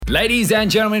Ladies and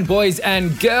gentlemen, boys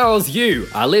and girls, you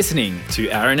are listening to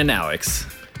Aaron and Alex.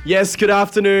 Yes, good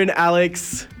afternoon,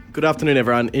 Alex. Good afternoon,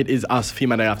 everyone. It is us for your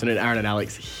Monday afternoon. Aaron and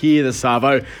Alex here, the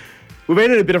Savo. We've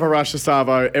been in a bit of a rush to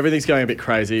Savo. Everything's going a bit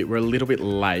crazy. We're a little bit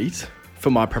late for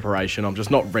my preparation. I'm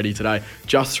just not ready today.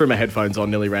 Just threw my headphones on,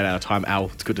 nearly ran out of time. Al,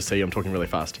 it's good to see you. I'm talking really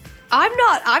fast.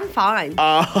 I'm fine.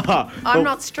 I'm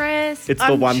not stressed. It's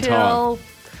the one chill. time.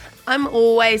 I'm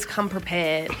always come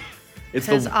prepared It's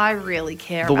because the I really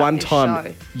care the about one this time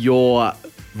show. you're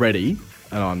ready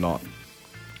and I'm not.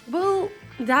 Well,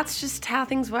 that's just how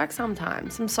things work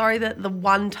sometimes. I'm sorry that the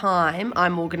one time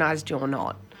I'm organised, you're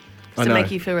not. I To know. make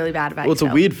you feel really bad about Well, it's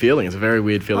yourself. a weird feeling. It's a very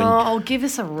weird feeling. Oh, give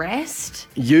us a rest.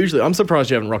 Usually, I'm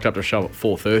surprised you haven't rocked up to a show at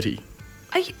 4:30.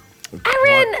 Are you,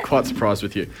 Aaron? Quite surprised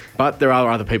with you. But there are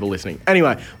other people listening.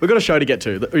 Anyway, we've got a show to get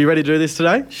to. Are you ready to do this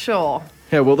today? Sure.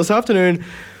 Yeah, well, this afternoon,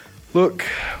 look,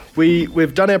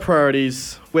 we've done our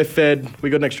priorities. We're fed. We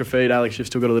got an extra feed. Alex, you've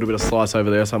still got a little bit of slice over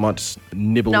there, so I might just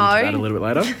nibble No. into that a little bit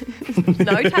later.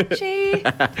 No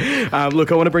touchy.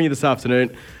 Look, I want to bring you this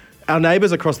afternoon. Our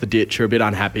neighbours across the ditch are a bit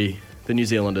unhappy. The New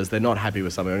Zealanders, they're not happy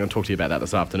with something. I'm going to talk to you about that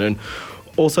this afternoon.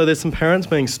 Also, there's some parents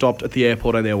being stopped at the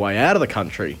airport on their way out of the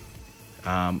country,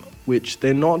 which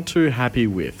they're not too happy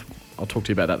with. I'll talk to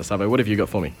you about that this afternoon. What have you got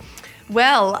for me?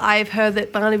 Well, I've heard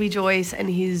that Barnaby Joyce and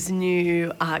his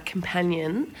new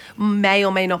companion may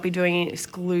or may not be doing an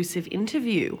exclusive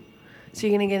interview. So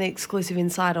you're going to get an exclusive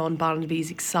insight on Barnaby's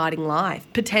exciting life,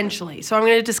 potentially. So I'm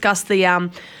going to discuss the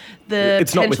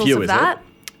It's not with potentials you, of is that. it?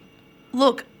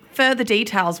 Look, further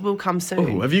details will come soon.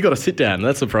 Ooh, have you got a sit down?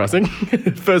 That's surprising.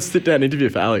 First sit down interview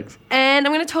for Alex. And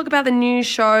I'm going to talk about the new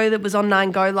show that was on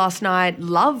 9 Go last night,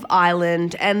 Love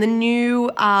Island, and the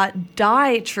new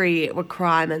dietary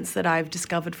requirements that I've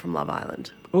discovered from Love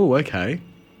Island. Oh, okay.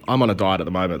 I'm on a diet at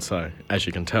the moment, so as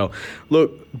you can tell.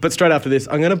 Look, but straight after this,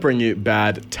 I'm going to bring you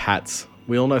bad tats.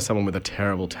 We all know someone with a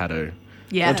terrible tattoo.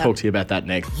 Yeah. I'll talk to you about that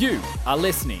next. You are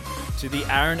listening to the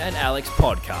Aaron and Alex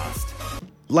podcast.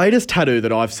 Latest tattoo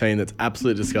that I've seen that's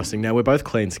absolutely disgusting. Now, we're both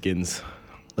clean skins.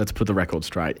 Let's put the record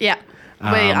straight. Yeah,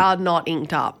 we are not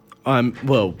inked up.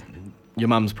 Well, your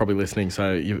mum's probably listening,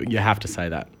 so you have to say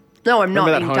that. No, I'm not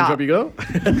Remember that inked home up. job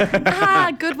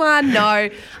you got? Good one. No,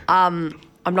 I'm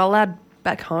not allowed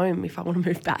back home if I want to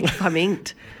move back if I'm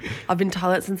inked. I've been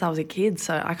told that since I was a kid,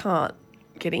 so I can't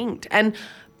get inked. And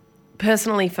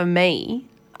personally for me,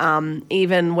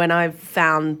 even when I've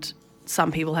found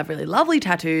some people have really lovely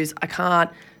tattoos, I can't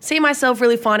see myself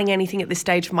really finding anything at this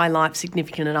stage of my life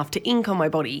significant enough to ink on my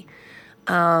body.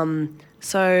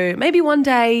 So maybe one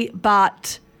day,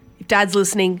 but if Dad's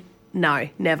listening, no,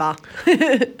 never.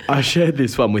 I shared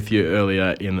this one with you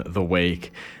earlier in the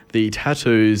week. The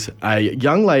tattoos a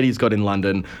young lady's got in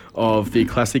London of the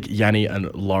classic Yanni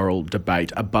and Laurel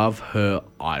debate above her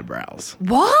eyebrows.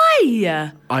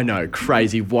 Why? I know,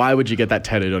 crazy. Why would you get that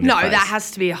tattooed on your No, face? that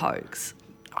has to be a hoax.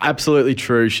 Absolutely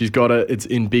true. She's got it. It's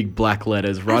in big black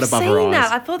letters right I've above seen her eyes.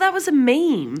 that. I thought that was a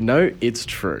meme. No, it's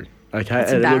true. Okay,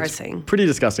 It's and it looks embarrassing. pretty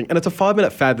disgusting, and it's a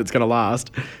 5-minute fad that's going to last.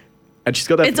 And she's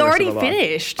got that. It's for the rest already of her life.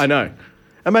 finished. I know.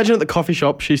 Imagine at the coffee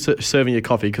shop, she's serving you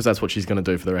coffee because that's what she's going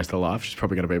to do for the rest of her life. She's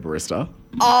probably going to be a barista.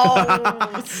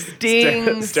 Oh,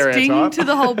 sting Stereotype. to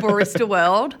the whole barista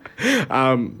world.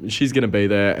 She's going to be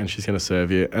there and she's going to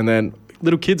serve you, and then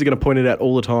little kids are going to point it out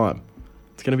all the time.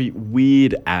 It's going to be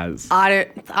weird as.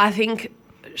 I think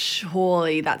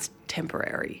surely that's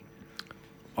temporary.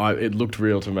 It looked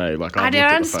real to me. Like I I've don't looked at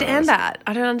the understand photos. that.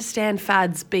 I don't understand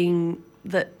fads being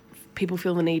that people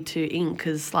feel the need to ink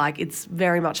because like it's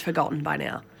very much forgotten by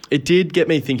now. It did get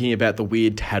me thinking about the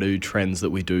weird tattoo trends that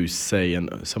we do see and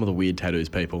some of the weird tattoos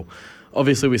people.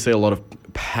 Obviously, we see a lot of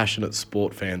passionate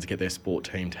sport fans get their sport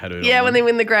team tattooed Yeah, on when them. they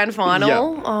win the grand final. Yeah.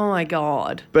 Oh my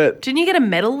God. But Didn't you get a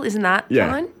medal? Isn't that yeah,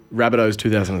 fine? Rabbitohs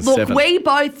 2007. Look, we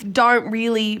both don't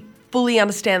really fully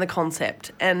understand the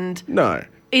concept, and No.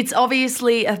 it's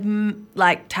obviously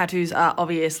like tattoos are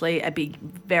obviously a big,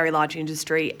 very large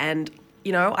industry, and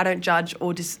you know I don't judge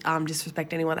or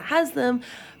disrespect anyone that has them,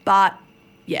 but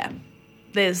yeah,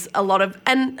 there's a lot of,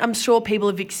 and I'm sure people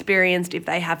have experienced if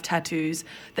they have tattoos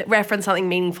that reference something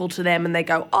meaningful to them, and they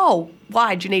go, "Oh,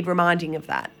 why do you need reminding of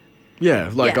that?"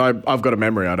 Yeah, like Yeah. I've got a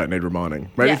memory I don't need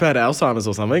reminding. Maybe Yeah. if I had Alzheimer's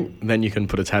or something, then you can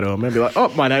put a tattoo on me and be like, oh,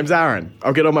 my name's Aaron.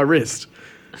 I'll get on my wrist.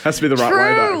 Has to be the right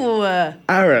way though. True.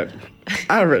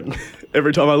 Aaron,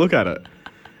 every time I look at it.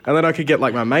 And then I could get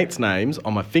like my mates' names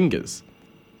on my fingers.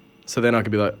 So then I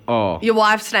could be like, oh. Your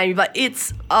wife's name, you'd be like,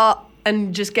 it's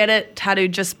and just get it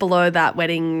tattooed just below that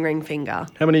wedding ring finger.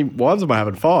 How many wives am I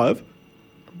having? 5?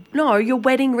 No, your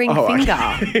wedding ring finger.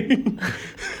 Okay.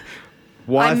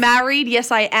 Wife? I'm married.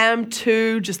 Yes, I am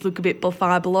too. Just look a bit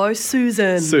far below.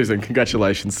 Susan. Susan.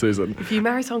 Congratulations, Susan. If you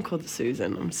marry someone called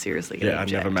Susan, I'm seriously going to Yeah, I'd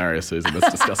object. never marry a Susan.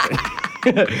 That's disgusting.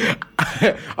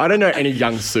 I don't know any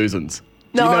young Susans.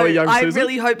 Do No, you know a young I Susan?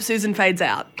 really hope Susan fades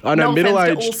out. I know no offense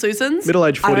middle-aged, to all Susans.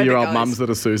 middle-aged I hope it 40-year-old goes. mums that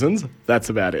are Susans. That's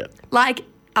about it. Like,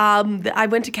 I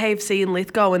went to KFC in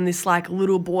Lithgow and this like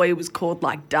little boy was called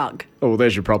like Doug. Oh, well,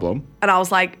 there's your problem. And I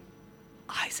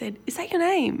said, is that your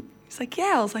name? He's like,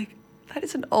 yeah. I was like, that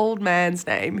is an old man's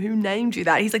name. Who named you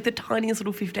that? He's like the tiniest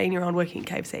little 15-year-old working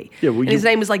at KFC. Yeah, well, and his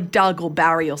name was like Doug or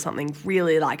Barry or something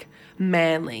really like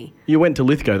manly. You went to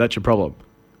Lithgow. That's your problem.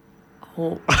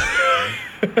 Oh.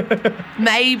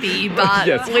 Maybe, but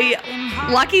Yes.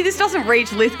 lucky this doesn't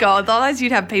reach Lithgow. Otherwise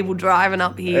you'd have people driving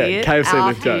up here. Yeah, KFC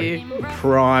after Lithgow. you.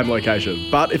 Prime location.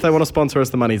 But if they want to sponsor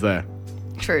us, the money's there.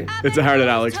 True. It's a Aaron and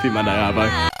Alex Fit Monday,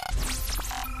 Arvo.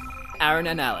 Aaron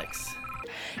and Alex.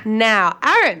 Now,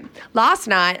 Aaron, last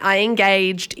night I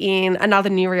engaged in another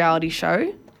new reality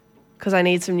show because I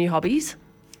need some new hobbies.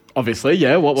 Obviously,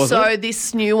 yeah. What was So it?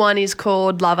 this new one is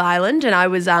called Love Island, and I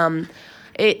was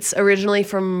it's originally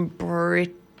from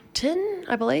Britain,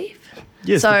 I believe.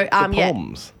 Yes, so the yeah.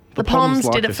 Poms. The Poms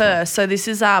like did it this one. first. So this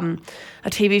is a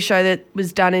TV show that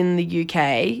was done in the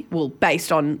UK, well,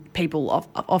 based on people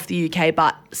off the UK,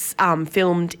 but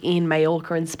filmed in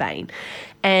Mallorca in Spain.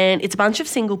 And it's a bunch of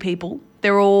single people.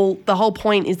 The whole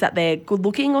point is that they're good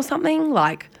looking or something.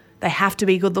 Like they have to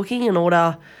be good looking in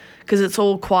order, because it's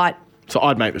all quite, So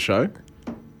I'd make the show.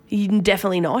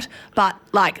 definitely not. But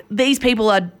like these people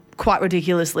are quite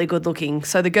ridiculously good looking.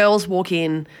 So the girls walk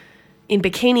in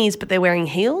bikinis, but they're wearing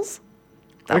heels.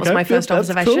 That was Okay, my good. first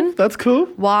observation. That's cool.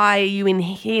 Why are you in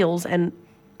heels and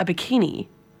a bikini?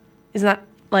 Isn't that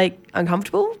like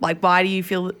uncomfortable? Like, why do you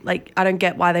feel like, I don't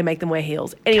get why they make them wear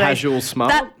heels. Anyway, Casual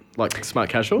smart? that Like smart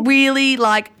casual? really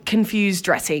like confused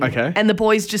dressing. Okay. And the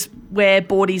boys just wear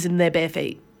boardies in their bare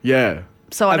feet. Yeah.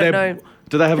 So I Are don't they- know.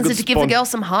 Do they have a Is good it to give the girl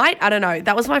some height? I don't know.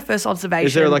 That was my first observation.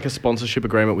 Is there like a sponsorship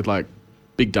agreement with like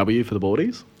Big W for the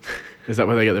boardies? Is that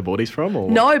where they get their boardies from? Or?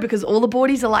 No, because all the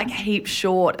boardies are like heaps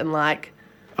short and like,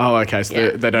 Oh, okay. So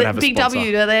they don't The have a Big sponsor.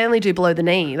 W, they only do below the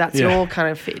knee. That's Yeah. your kind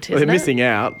of fit, Well, isn't they're it? missing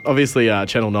out. Obviously,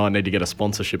 Channel 9 need to get a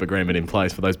sponsorship agreement in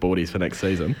place for those boardies for next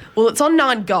season. Well, it's on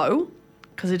 9 Go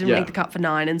because it didn't Yeah. make the cut for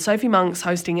 9, and Sophie Monk's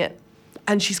hosting it,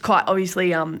 and she's quite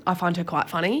obviously. I find her quite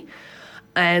funny,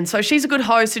 and so she's a good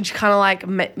host, and she kind of like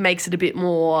makes it a bit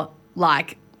more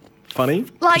like Funny?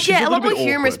 like She's yeah, a little lot more bit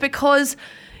humorous awkward. because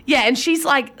yeah, and she's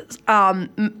like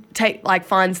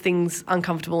finds things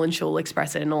uncomfortable and she'll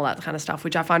express it and all that kind of stuff,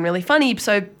 which I find really funny.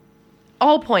 So, the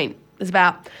whole point is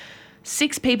about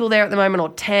 6 people there at the moment, or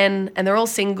 10, and they're all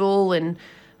single, and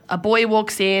a boy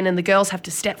walks in and the girls have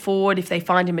to step forward if they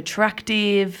find him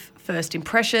attractive. First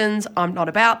impressions. I'm not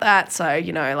about that, so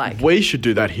like, We should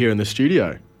do that here in the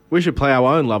studio. We should play our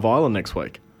own Love Island next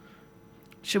week.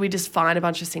 should we just find a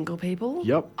bunch of single people?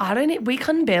 Yep. We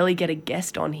can barely get a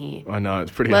guest on here. I know,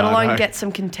 it's pretty Let hard. alone hey? get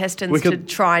some contestants We to could-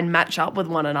 try and match up with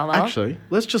one another. Actually,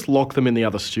 let's just lock them in the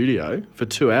other studio for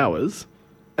 2 hours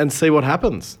and see what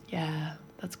happens. Yeah,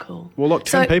 that's cool. We'll lock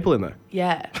 10 So- people in there.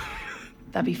 Yeah,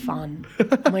 that'd be fun.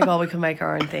 Oh my God, we could make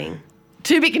our own thing.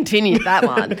 To be continued, that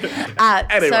one.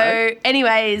 Anyway. So,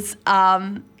 anyways,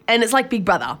 and it's like Big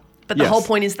Brother, but the Yes. whole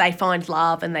point is they find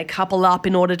love and they couple up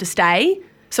in order to stay.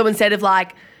 So instead of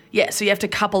like, so you have to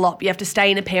couple up, you have to stay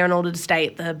in a pair in order to stay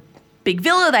at the big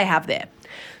villa they have there.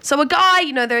 So a guy,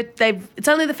 it's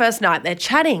only the first night, they're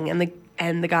chatting,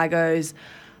 and the guy goes,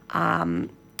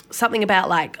 something about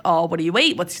like, oh, what do you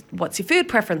eat? What's your food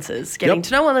preferences? Getting Yep.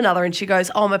 to know one another. And she goes,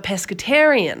 oh, I'm a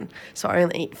pescatarian, so I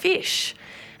only eat fish.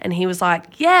 And he was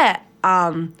like, yeah,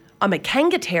 I'm a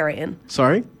kangatarian.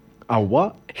 Sorry? A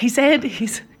what? He said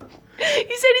he's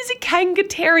a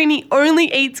kangatarian. He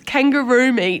only eats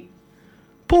kangaroo meat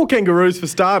Poor kangaroos for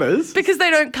starters. because they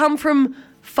don't come from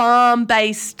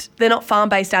they're not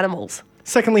farm-based animals.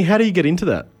 Secondly, how do you get into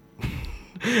that?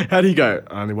 How do you go,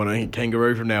 I only want to eat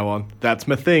kangaroo from now on? That's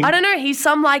my thing. I don't know. He's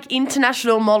some like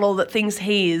international model that thinks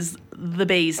he is the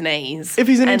bee's knees. If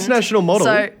he's an And international model,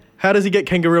 so how does he get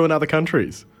kangaroo in other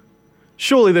countries?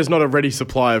 Surely there's not a ready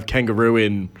supply of kangaroo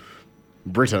in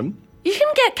Britain. you can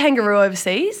get kangaroo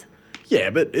overseas. Yeah,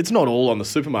 but it's not all on the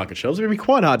supermarket shelves. It would be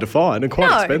quite hard to find and quite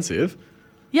No. expensive.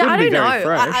 Yeah, I Wouldn't don't be know.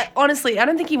 very fresh. Honestly, I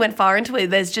don't think he went far into it.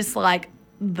 There's just like,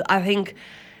 I think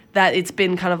that it's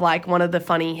been kind of like one of the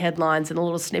funny headlines and the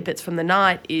little snippets from the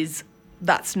night is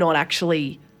that's not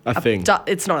actually A thing.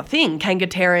 It's not a thing.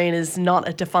 Kangatarian is not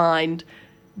a defined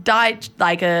diet,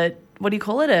 like a, what do you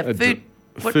call it? A food.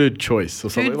 what- Food choice or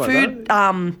something food, like food, that.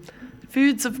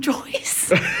 foods of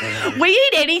choice. We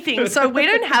eat anything, so we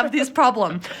don't have this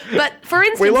problem. But for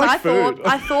instance, like food.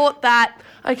 I thought that,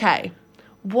 okay,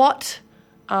 what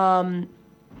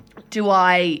do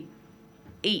I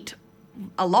eat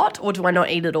a lot or do I not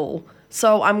eat at all?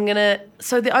 So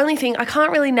the only thing, I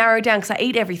can't really narrow down because I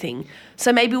eat everything.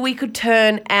 So maybe we could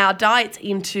turn our diets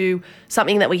into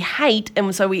something that we hate,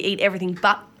 and so we eat everything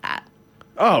but that.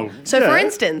 Oh, So for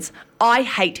instance, I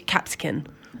hate capsicum.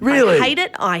 Really? I hate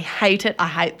it. I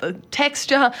hate the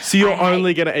texture. So you're I hate-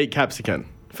 only going to eat capsicum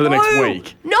for the next No,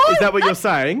 week? No. Is that what you're that's-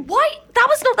 saying? Why? That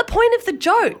was not the point of the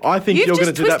joke. I think You've you're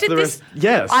just gonna do that for twisted the this- rest-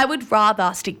 yes. I would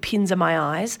rather stick pins in my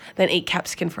eyes than eat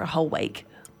capsicum for a whole week.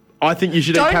 I think you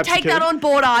should eat Don't capsicum. take that on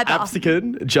board either.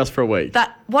 Capsicum just for a week.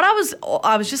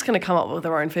 I was just going to come up with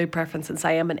our own food preference and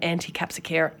say I'm an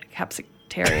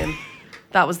anti-capsicarian.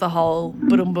 That was the whole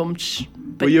boom boom.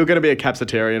 Well, you're going to be a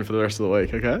capsitarian for the rest of the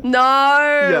week, okay?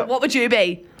 No. What would you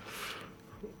be?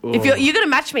 If you're going to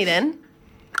match me then,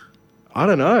 I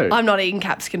don't know. I'm not eating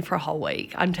capsicum for a whole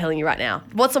week. I'm telling you right now.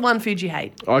 What's the one food you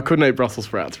hate? I couldn't eat Brussels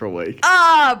sprouts for a week.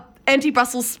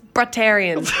 Anti-Brussels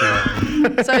sprouterian.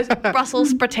 So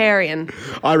Brussels sprouterian.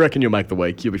 I reckon you'll make the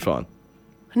week. You'll be fine.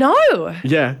 No.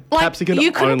 Yeah, Like, capsicum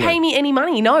you couldn't only. pay me any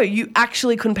money. No, you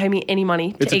actually couldn't pay me any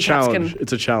money to It's a eat challenge. capsicum.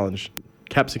 It's a challenge.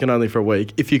 Capsicum only for a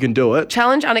week. If you can do it,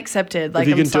 Challenge unaccepted. Like, if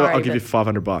you I'm can do sorry, it, I'll give you but-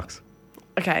 $500.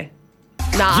 Okay.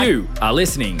 Nah. You are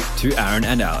listening to Aaron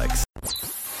and Alex.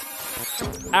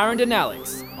 Aaron and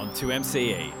Alex on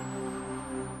 2MCE.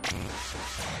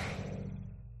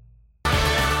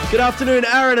 Good afternoon,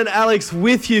 Aaron and Alex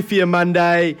with you for your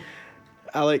Monday.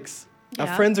 Alex, our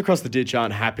Yeah. friends across the ditch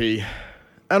aren't happy,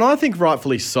 and I think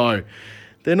rightfully so.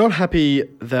 They're not happy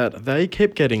that they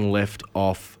keep getting left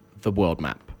off the world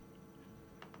map.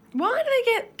 Why do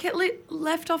they get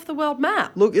left off the world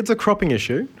map? Look, it's a cropping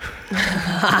issue.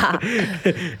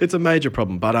 It's a major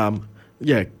problem, but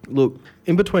yeah, look,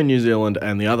 in between New Zealand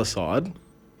and the other side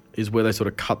is where they sort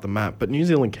of cut the map, but New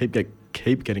Zealand keep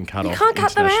getting cut off. You can't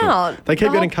cut them international. out. They keep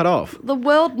The getting whole- cut off. The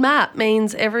world map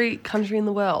means every country in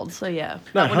the world. So yeah,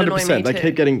 No, that would annoy 100%. me They too.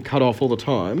 keep getting cut off all the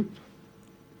time.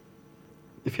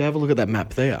 If you have a look at that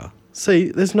map there, see,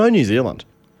 there's no New Zealand.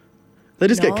 They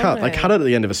just get cut. They No. cut it at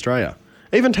the end of Australia.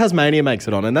 Even Tasmania makes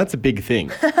it on, and that's a big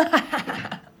thing.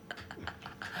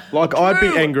 Like, I'd be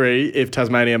True. angry if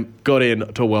Tasmania got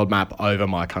into a world map over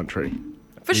my country.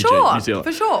 For New sure. Zealand.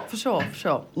 For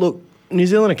sure. Look, New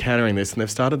Zealand are countering this, and they've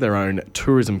started their own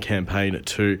tourism campaign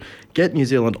to get New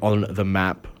Zealand on the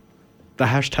map. The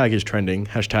hashtag is trending,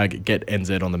 hashtag get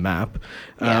NZ on the map.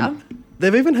 Yeah.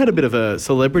 They've even had a bit of a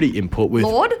celebrity input with...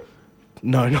 Lord?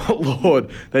 No, not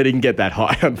Lord. They didn't get that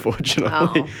high,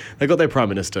 unfortunately. Oh. They got their Prime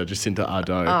Minister, Jacinta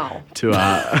Ardern, Oh.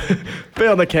 to be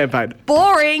on the campaign.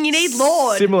 Boring. You need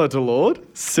Lord. Similar to Lord.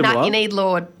 Similar. Nah, you need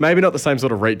Lord. Maybe not the same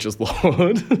sort of reach as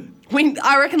Lord.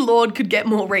 I reckon Lord could get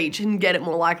more reach and get it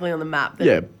more likely on the map than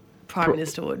Yeah. Prime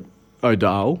Minister would.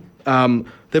 O'Dowd.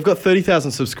 They've got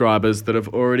 30,000 subscribers that have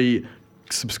already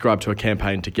subscribed to a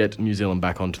campaign to get New Zealand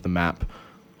back onto the map.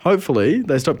 Hopefully,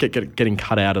 they stop getting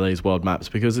cut out of these world maps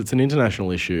because it's an international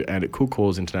issue and it could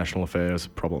cause international affairs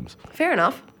problems. Fair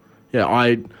enough. Yeah,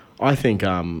 I think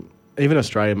even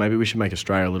Australia, maybe we should make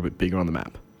Australia a little bit bigger on the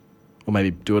map. Or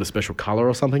maybe do it a special colour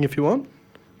or something if you want.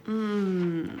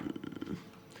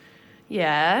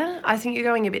 Yeah, I think you're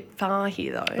going a bit far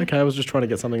here, though. Okay, I was just trying to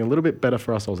get something a little bit better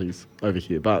for us Aussies over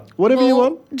here. But whatever you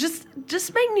Well, want. just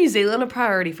make New Zealand a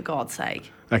priority for God's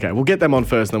sake. Okay, we'll get them on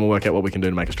first and then we'll work out what we can do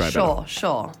to make Australia better.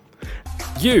 Sure.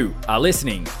 You are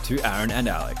listening to Aaron and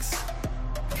Alex.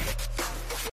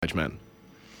 Man.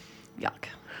 Yuck.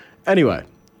 Anyway,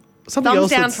 something Thumbs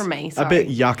else down that's from me, a sorry. bit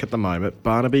yuck at the moment.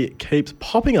 Barnaby keeps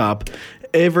popping up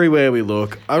everywhere we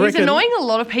look. I He's reckon annoying a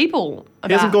lot of people.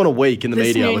 he hasn't gone a week in the this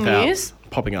media new without news.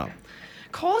 popping up.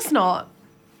 Of course not.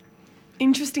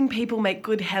 Interesting people make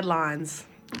good headlines.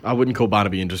 I wouldn't call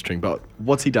Barnaby interesting, but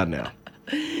what's he done now?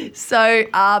 So,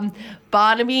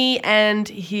 Barnaby and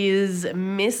his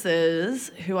missus,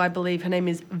 who I believe her name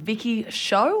is Vicky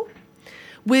Show,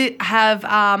 we have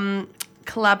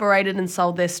collaborated and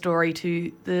sold their story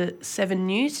to the 7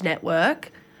 News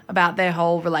network about their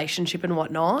whole relationship and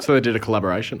whatnot. So they did a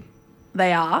collaboration.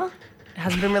 They are. It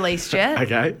hasn't been released yet.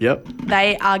 Okay, yep.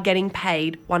 They are getting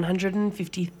paid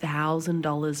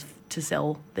 $150,000 to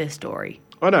sell their story.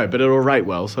 I know, but it'll rate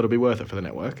well, so it'll be worth it for the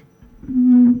network.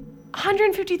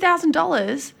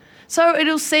 $150,000. So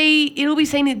it'll be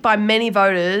seen by many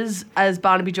voters as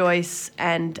Barnaby Joyce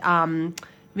and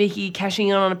Vicky cashing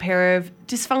in on a pair of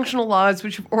dysfunctional lives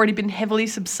which have already been heavily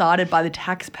subsided by the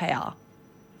taxpayer.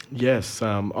 Yes,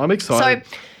 I'm excited.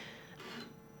 So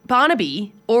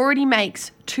Barnaby already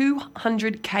makes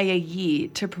 $200K a year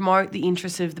to promote the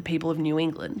interests of the people of New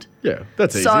England. Yeah,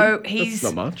 that's easy. So That's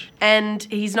not much. And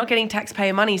he's not getting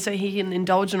taxpayer money, so he can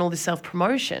indulge in all this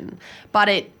self-promotion. But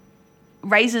it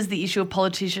raises the issue of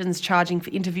politicians charging for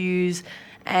interviews,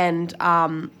 and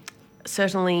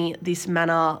certainly this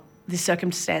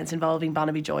circumstance involving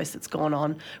Barnaby Joyce that's gone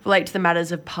on relate to the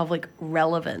matters of public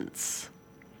relevance.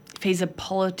 If he's a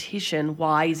politician,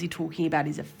 why is he talking about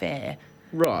his affair?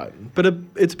 Right, but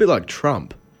it's a bit like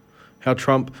Trump.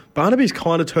 Barnaby's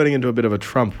kind of turning into a bit of a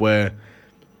Trump where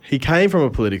he came from a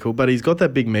political, but he's got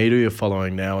that big media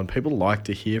following now, and people like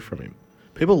to hear from him.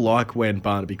 People like when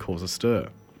Barnaby causes a stir.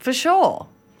 For sure.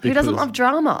 Who doesn't Because- love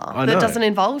drama I that know. doesn't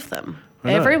involve them?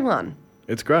 I know. Everyone.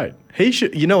 It's great.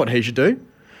 You know what he should do?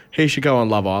 He should go on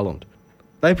Love Island.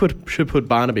 They should put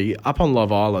Barnaby up on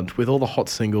Love Island with all the hot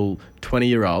single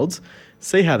 20-year-olds.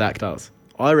 See how that does.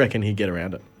 I reckon he'd get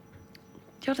around it.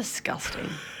 You're disgusting.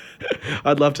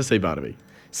 I'd love to see Barnaby.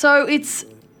 So it's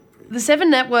the Seven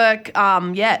Network,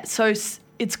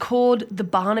 it's called The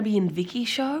Barnaby and Vicky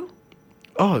Show.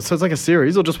 Oh, so it's like a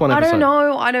series or just one I episode?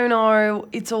 don't know.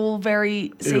 It's all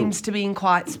seems to be in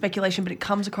quite speculation, but it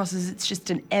comes across as it's just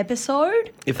an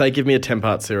episode. If they give me a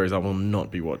 10-part series, I will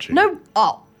not be watching. No,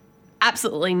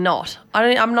 absolutely not. I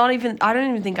don't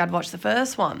even think I'd watch the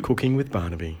first one. Cooking with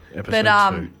Barnaby, episode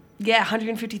But 2. yeah,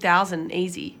 150,000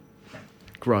 easy.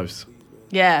 Gross.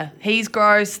 Yeah, he's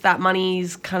gross. That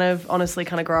money's honestly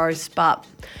kind of gross. But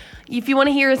if you want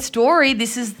to hear a story,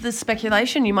 this is the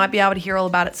speculation. You might be able to hear all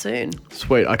about it soon.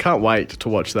 Sweet. I can't wait to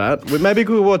watch that. Maybe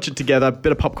we'll watch it together,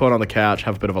 bit of popcorn on the couch,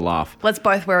 have a bit of a laugh. Let's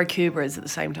both wear a Kubras at the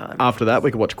same time. After that, we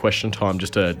could watch Question Time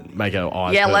just to make our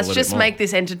eyes Yeah, hurt a let's little just bit more. make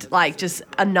this just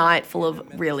a night full of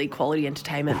really quality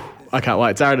entertainment. I can't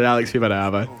wait. It's Aaron and Alex for your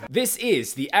Monday Arvo. This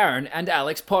is the Aaron and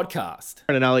Alex podcast.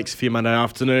 Aaron and Alex for your Monday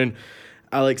afternoon.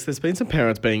 Alex, there's been some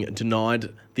parents being denied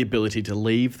the ability to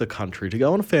leave the country to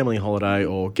go on a family holiday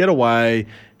or get away,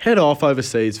 head off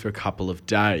overseas for a couple of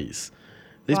days.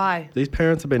 Why? These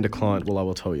parents have been declined. Well, I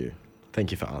will tell you.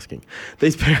 Thank you for asking.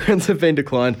 These parents have been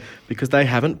declined because they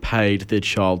haven't paid their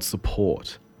child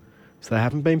support. So they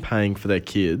haven't been paying for their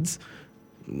kids,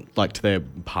 like to their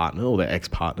partner or their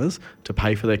ex-partners, to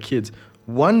pay for their kids.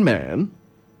 One man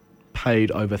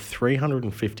paid over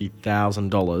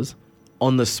 $350,000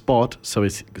 on the spot so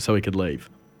he could leave.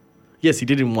 Yes, he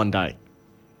did in one day.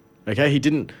 Okay, he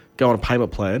didn't go on a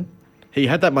payment plan. He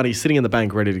had that money sitting in the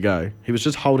bank ready to go. He was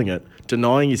just holding it,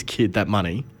 denying his kid that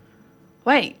money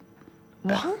Wait,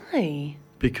 why?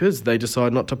 because they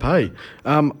decided not to pay.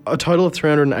 A total of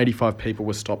 385 people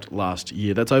were stopped last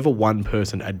year. That's over one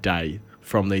person a day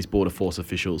from these Border Force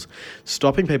officials,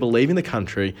 stopping people leaving the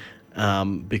country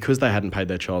because they hadn't paid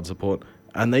their child support.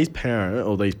 And these parents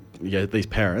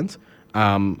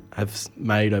have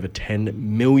made over $10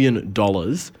 million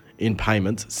in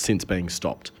payments since being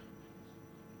stopped.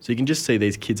 So you can just see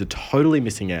these kids are totally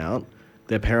missing out.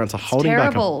 Their parents are holding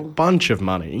terrible. back a bunch of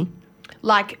money.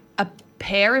 Like a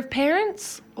pair of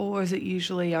parents? Or is it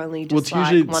usually only just Well, it's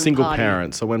like usually one single party?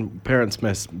 parents. So when parents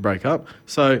break up.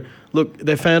 So look,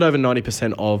 they found over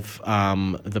 90% of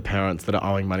the parents that are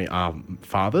owing money are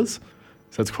fathers.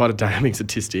 So it's quite a damning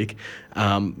statistic.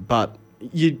 But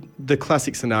the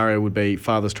classic scenario would be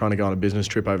fathers trying to go on a business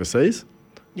trip overseas,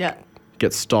 Yeah.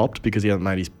 get stopped because he hasn't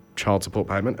made his child support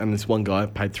payment, and this one guy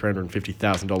paid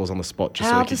 $350,000 on the spot just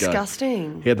so How he could go.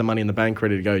 disgusting. He had the money in the bank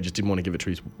ready to go. He just didn't want to give it to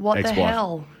his What ex-wife. the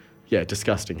hell? Yeah,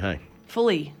 disgusting, hey.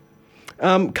 Fully.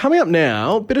 Coming up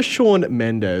now, a bit of Shawn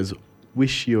Mendes.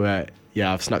 Wish you were...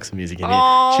 Yeah, I've snuck some music in here.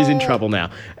 Oh. She's in trouble now.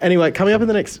 Anyway, coming up in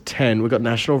the next 10, we've got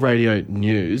National Radio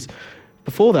News.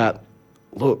 Before that,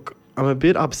 look, I'm a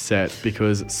bit upset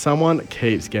because someone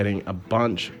keeps getting a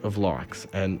bunch of likes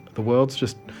and the world's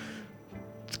just...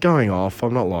 It's going off.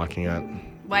 I'm not liking it.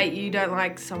 Wait, you don't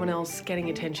like someone else getting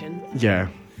attention? Yeah.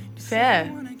 Fair.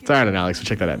 It's Aaron and Alex. We'll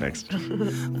check that out next.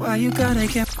 Why you gotta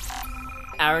get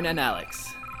Aaron and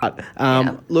Alex.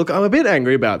 Look, I'm a bit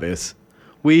angry about this.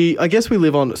 I guess we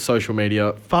live on social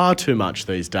media far too much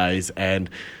these days, and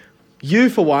you,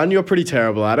 for one, you're pretty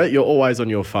terrible at it. You're always on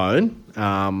your phone.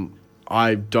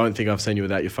 I don't think I've seen you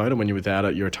without your phone, and when you're without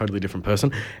it, you're a totally different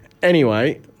person.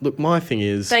 Anyway, look, my thing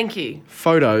is... Thank you.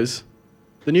 Photos,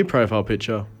 the new profile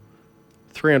picture,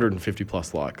 350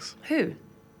 plus likes. Who?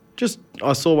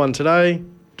 I saw one today,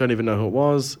 don't even know who it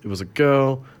was. It was a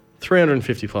girl,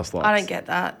 350 plus likes. I don't get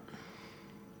that.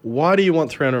 Why do you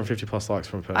want 350 plus likes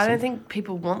from a person? I don't think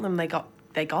people want them. They got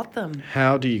them.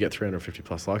 How do you get 350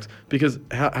 plus likes? Because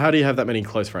how do you have that many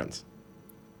close friends?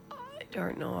 I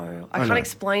don't know. I I can't know.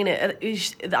 explain it.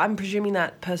 I'm presuming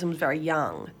that person was very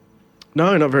young.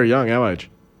 No, not very young, our age.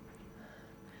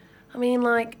 I mean,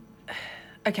 like,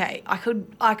 okay, I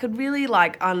could really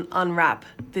like unwrap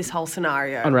this whole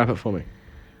scenario. Unwrap it for me.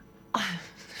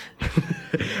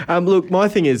 Look, my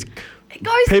thing is, It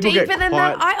goes people deeper get than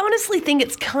quite- that. I honestly think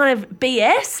it's kind of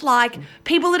BS. Like,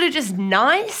 people that are just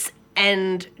nice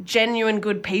and genuine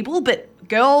good people, but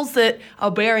girls that are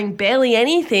wearing barely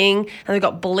anything and they've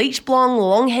got bleach blonde,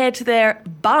 long hair to their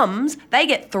bums, they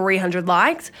get 300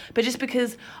 likes. But just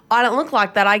because I don't look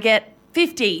like that, I get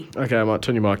 50. Okay, I might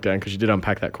turn your mic down because you did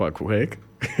unpack that quite quick.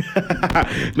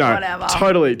 No, Whatever.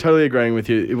 totally agreeing with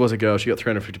you. It was a girl. She got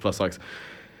 350 plus likes.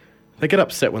 They get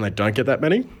upset when they don't get that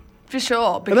many. For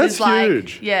sure. And Because, that's like,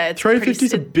 huge. yeah, it's 350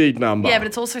 is a pretty- big number. Yeah, but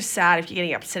it's also sad if you're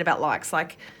getting upset about likes.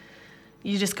 Like,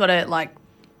 you just gotta, like,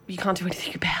 you can't do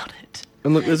anything about it.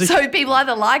 And look, there's a So people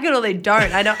either like it or they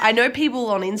don't. I know people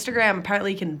on Instagram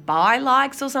apparently can buy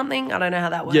likes or something. I don't know how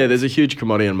that works. Yeah, there's a huge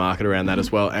commodity and market around that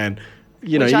as well. And,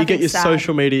 you know, Which I you get your think's sad.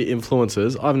 social media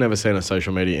influencers. I've never seen a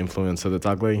social media influencer that's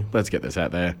ugly. Let's get this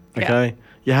out there, okay? Yeah.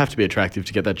 You have to be attractive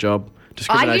to get that job. I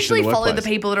Discrimination usually in the follow the workplace.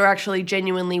 people that are actually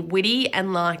genuinely witty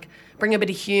and like bring a bit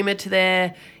of humour to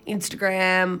their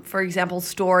Instagram, for example,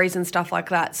 stories and stuff like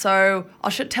that. So I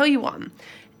should tell you one.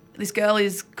 This girl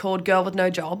is called Girl with No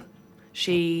Job.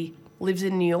 She lives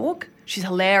in New York. She's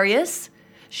hilarious.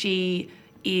 She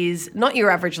is not your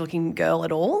average looking girl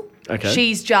at all. Okay.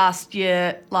 She's just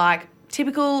your like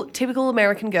typical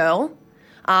American girl.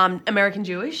 American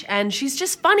Jewish, and she's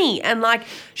just funny, and like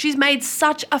she's made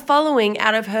such a following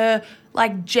out of her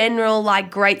like general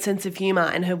like great sense of humor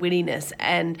and her wittiness,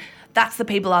 and that's the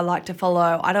people I like to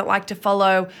follow. I don't like to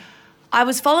follow. I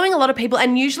was following a lot of people,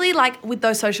 and usually like with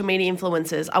those social media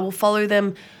influencers, I will follow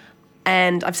them,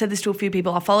 and I've said this to a few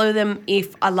people. I follow them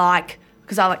if I like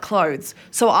because I like clothes,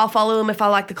 so I'll follow them if I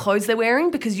like the clothes they're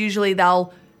wearing because usually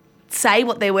they'll say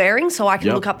what they're wearing so I can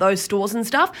Yep. look up those stores and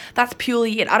stuff. That's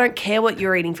purely it. I don't care what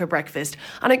you're eating for breakfast.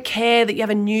 I don't care that you have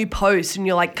a new post and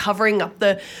you're like covering up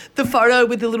the photo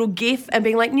with a little GIF and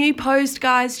being like, new post,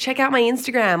 guys, check out my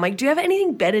Instagram. Like, do you have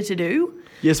anything better to do?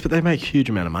 Yes, but they make a huge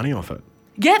amount of money off it.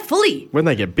 Yeah, fully. When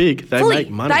they get big, they Fully. make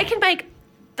money. They can make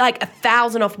like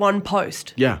 1,000 off one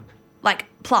post. Yeah. Like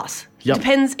plus. Yep.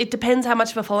 It depends how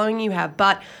much of a following you have.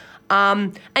 But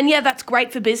and yeah, that's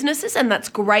great for businesses and that's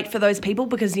great for those people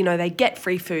because, you know, they get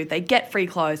free food, they get free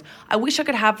clothes. I wish I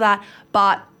could have that,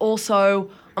 but also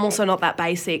I'm also not that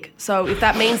basic. So if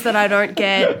that means that I don't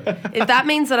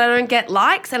get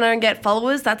likes and I don't get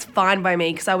followers, that's fine by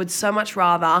me because I would so much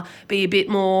rather be a bit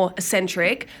more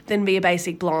eccentric than be a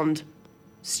basic blonde,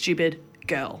 stupid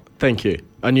girl. Thank you.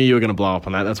 I knew you were going to blow up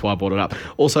on that. That's why I brought it up.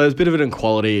 Also, there's a bit of an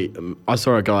inequality. I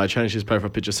saw a guy change his profile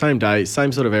picture same day,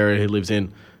 same sort of area he lives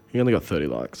in. He only got 30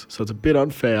 likes. So it's a bit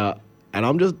unfair. And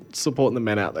I'm just supporting the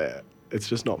men out there. It's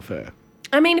just not fair.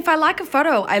 I mean, if I like a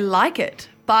photo, I like it.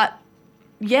 But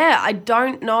yeah, I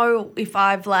don't know if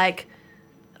I've like.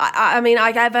 I mean,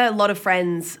 I have a lot of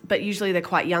friends, but usually they're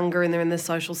quite younger and they're in the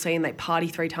social scene. They party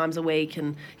 3 times a week,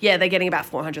 and yeah, they're getting about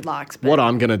 400 likes. But What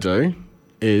I'm going to do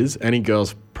is any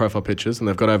girl's profile pictures, and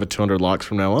they've got over 200 likes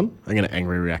from now on, I'm going to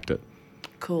angry react it.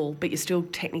 cool, but you're still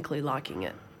technically liking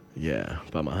it. Yeah,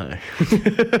 bummer,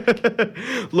 hey.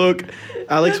 Look,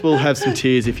 Alex will have some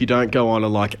tears if you don't go on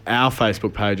and like our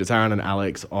Facebook page. It's Aaron and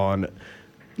Alex online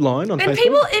on And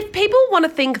Facebook. if people want to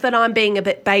think that I'm being a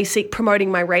bit basic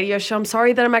promoting my radio show, I'm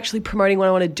sorry that I'm actually promoting what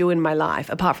I want to do in my life,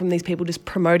 apart from these people just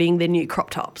promoting their new crop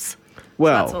tops.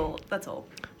 Well, That's all.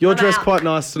 you're I'm dressed out. quite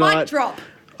nice tonight. Mic drop.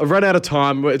 I've run out of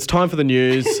time. It's time for the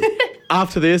news.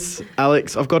 After this,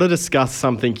 Alex, I've got to discuss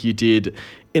something you did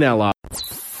in our life.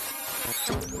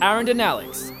 Aaron and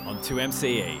Alex on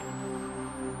 2MCE.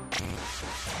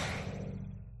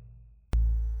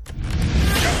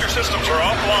 Your systems are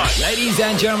offline. Ladies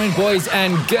and gentlemen, boys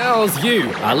and girls, you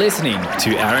are listening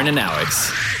to Aaron and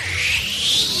Alex.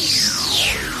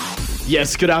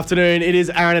 Yes, good afternoon. It is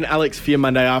Aaron and Alex for your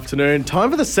Monday afternoon.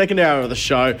 Time for the second hour of the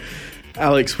show.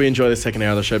 Alex, we enjoy the second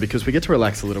hour of the show because we get to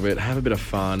relax a little bit, have a bit of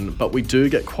fun, but we do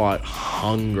get quite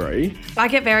hungry. I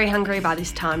get very hungry by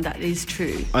this time, that is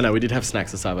true. I know, we did have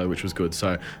snacks this Savo, which was good,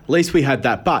 so at least we had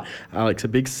that. But, Alex, a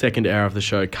big second hour of the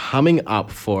show coming up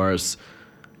for us.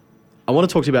 I want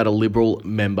to talk to you about a Liberal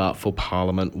member for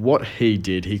Parliament, what he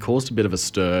did. He caused a bit of a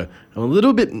stir and a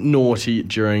little bit naughty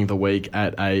during the week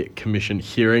at a commission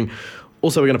hearing.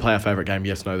 Also, we're going to play our favourite game,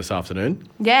 Yes, No, this afternoon.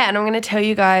 Yeah, and I'm going to tell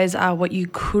you guys what you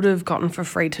could have gotten for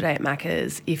free today at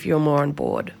Macca's if you're more on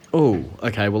board. Oh,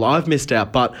 okay, well, I've missed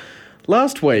out. But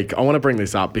last week, I want to bring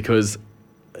this up because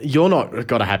you're not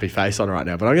got a happy face on right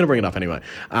now, but I'm going to bring it up anyway.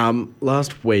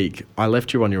 Last week, I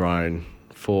left you on your own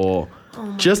for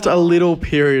just a little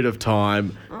period of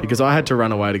time because I had to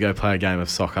run away to go play a game of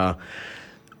soccer.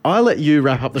 I let you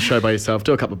wrap up the show by yourself.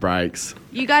 Do a couple of breaks.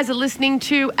 You guys are listening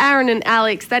to Aaron and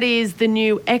Alex. That is the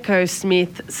new Echo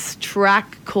Smith's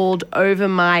track called Over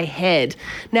My Head.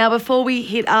 Now, before we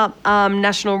hit up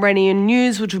National Radio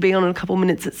News, which will be on in a couple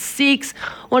minutes at 6,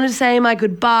 wanted to say my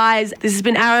goodbyes. This has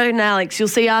been Aaron and Alex. You'll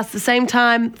see us the same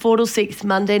time, 4 till 6,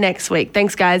 Monday next week.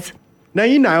 Thanks, guys. Now,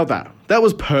 you nailed that. That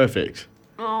was perfect.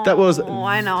 That was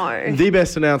I know. the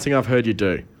best announcing I've heard you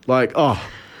do. Like,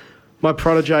 my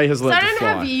protege has So learnt I to don't fly.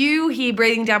 have you here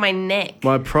breathing down my neck.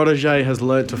 My protege has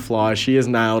learnt to fly. She has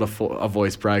nailed a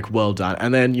voice break. Well done.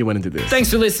 And then you went and did this.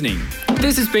 Thanks for listening.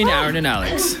 This has been Aaron and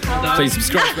Alex. Please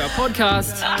subscribe to our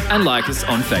podcast and like us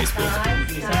on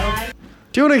Facebook.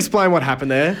 Do you want to explain what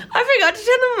happened there? I forgot to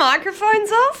turn the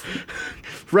microphones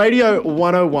off. Radio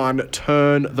 101,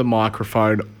 turn the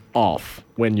microphone off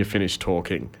when you finish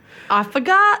talking. I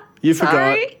forgot. You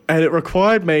Sorry. forgot. And it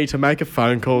required me to make a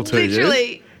phone call to you.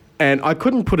 Literally. And I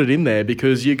couldn't put it in there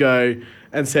because you go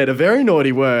and said a very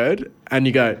naughty word and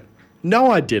you go,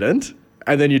 no, I didn't.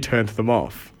 And then you turned them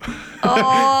off.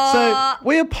 So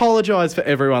we apologise for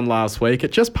everyone last week.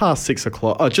 At just past 6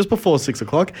 o'clock, just before 6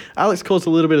 o'clock, Alex caused a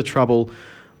little bit of trouble.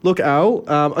 Look, Al,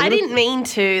 I didn't mean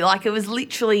to. Like, it was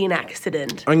literally an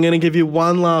accident. I'm going to give you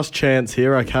one last chance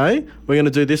here, okay? We're going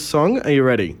to do this song. Are you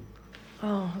ready?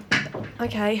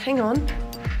 Okay, hang on.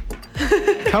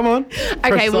 Come on. Okay,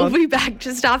 Press we'll on. be back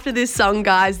just after this song,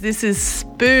 guys. This is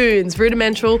Spoons,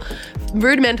 Rudimental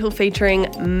featuring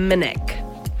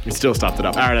Manek. You still stuffed it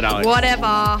up. Aaron and Alex.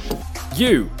 Whatever.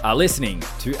 You are listening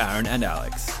to Aaron and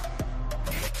Alex.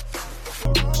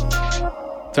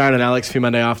 It's Aaron and Alex for your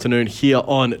Monday afternoon here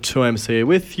on 2MC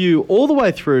with you all the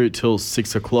way through till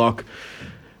 6 o'clock.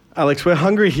 Alex, we're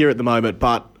hungry here at the moment,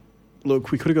 but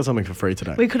look, we could have got something for free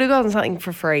today. We could have gotten something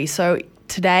for free. So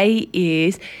today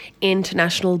is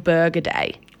International Burger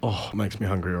Day. Oh, it makes me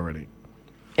hungry already.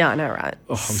 Yeah, I know, right?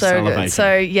 Oh, I'm so salivating. good.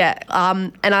 So yeah,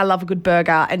 and I love a good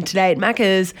burger. And today at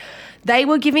Macca's, they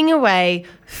were giving away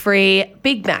free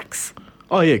Big Macs.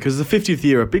 Oh, yeah, because it's the 50th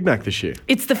year of Big Mac this year.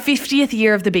 It's the 50th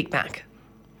year of the Big Mac.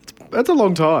 That's a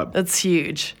long time. That's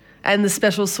huge. And the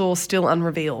special sauce still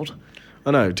unrevealed.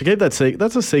 I know. To keep that secret,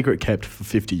 that's a secret kept for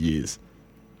 50 years.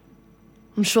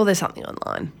 I'm sure there's something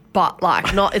online, but like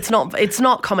it's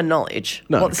not common knowledge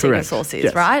No, what the secret correct. sauce is,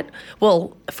 Yes. right?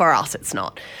 Well, for us, it's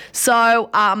not. So,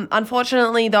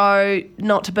 unfortunately, though,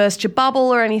 not to burst your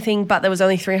bubble or anything, but there was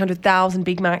only 300,000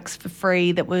 Big Macs for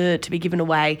free that were to be given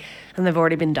away, and they've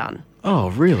already been done.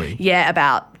 Oh, really? Yeah,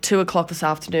 about 2 o'clock this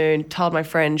afternoon. Told my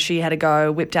friend she had to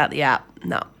go, whipped out the app.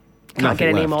 No, can't Nothing get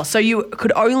it left. anymore. So you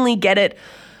could only get it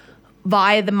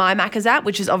via the My Macca's app,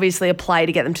 which is obviously a play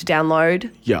to get them to download.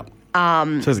 Yeah.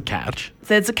 So there's a catch.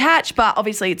 There's a catch, but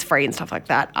obviously it's free and stuff like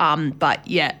that. But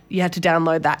yeah, you had to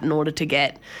download that in order to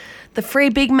get the free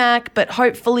Big Mac. But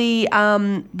hopefully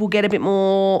we'll get a bit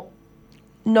more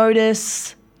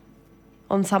notice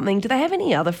on something. Do they have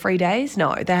any other free days?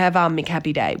 No, they have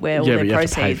McHappy Day where all Yeah, their but you have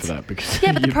proceeds. to pay for that because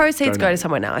Yeah, but the you proceeds go donate. to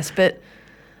somewhere nice. But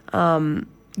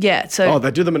yeah, so Oh,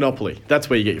 they do the Monopoly. That's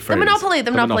where you get your free. the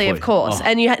Monopoly, of course. Oh,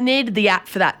 And you needed the app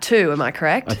for that too. Am I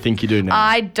correct? I think you do now.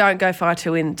 I don't go far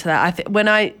too into that. I think when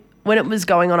it was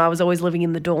going on, I was always living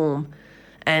in the dorm,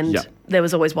 and Yep. there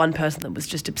was always one person that was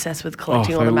just obsessed with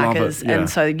collecting Oh, all the they love Maccas, it, yeah. and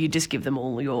so you just give them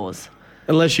all yours.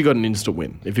 Unless you got an instant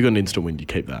win. If you got an instant win, you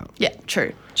keep that. Yeah,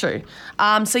 true. So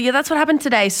yeah, that's what happened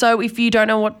today. So if you don't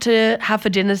know what to have for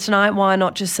dinner tonight, why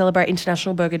not just celebrate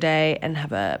International Burger Day and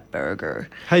have a burger?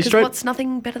 Hey, 'Cause straight- what's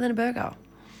nothing better than a burger?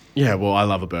 Yeah, well, I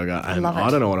love a burger. And love it. I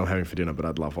don't know what I'm having for dinner, but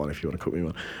I'd love one if you want to cook me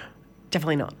one.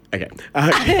 Definitely not.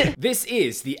 Okay. This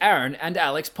is the Aaron and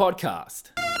Alex podcast.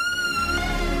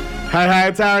 Hey,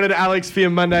 it's Aaron and Alex for your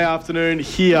Monday afternoon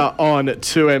here on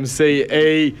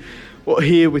 2MCE. Well,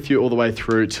 here with you all the way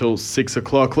through till 6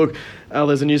 o'clock. Look,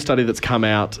 there's a new study that's come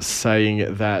out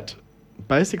saying that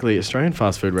basically Australian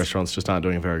fast food restaurants just aren't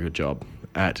doing a very good job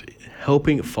at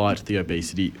helping fight the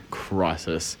obesity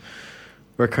crisis.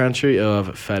 We're a country of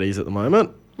fatties at the moment.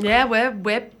 Yeah,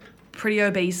 we're pretty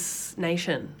obese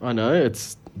nation. I know,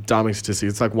 it's damning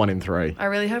statistics. It's like 1 in 3. I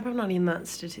really hope I'm not in that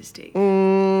statistic.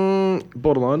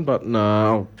 Borderline, but no,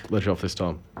 I'll let you off this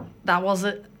time. That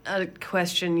wasn't a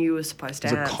question you were supposed to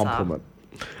It's answer. a compliment.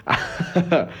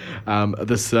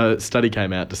 This study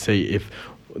came out to see if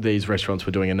these restaurants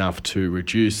were doing enough to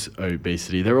reduce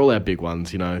obesity. They're all our big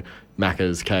ones, you know,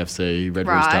 Macca's, KFC, Red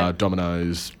Right. Rooster,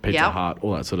 Domino's, Pizza Yep. Hut,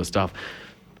 all that sort of stuff.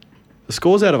 The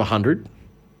scores out of 100,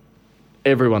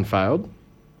 everyone failed.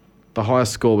 The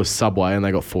highest score was Subway, and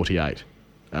they got 48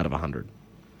 out of 100.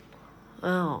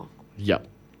 Oh. Yep.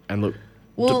 And look,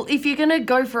 Well, if you're going to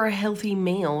go for a healthy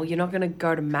meal, you're not going to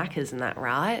go to Macca's and that,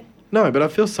 right? no, but I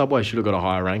feel Subway should have got a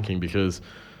higher ranking because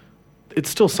it's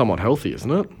still somewhat healthy,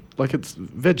 isn't it? Like, it's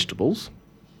vegetables.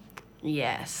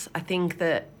 Yes, I think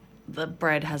that the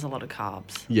bread has a lot of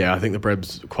carbs. Yeah, I think the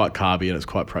bread's quite carby and it's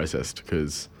quite processed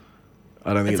because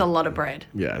I don't think It's a lot of bread.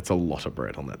 Yeah, it's a lot of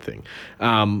bread on that thing.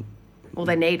 Well,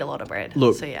 they need a lot of bread.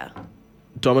 Look- So, yeah.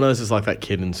 Domino's is like that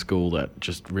kid in school that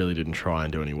just really didn't try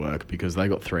and do any work because they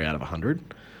got 3 out of 100.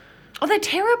 Oh, they're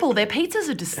terrible. Their pizzas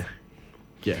are just...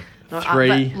 Yeah. But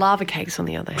 3. lava cakes, on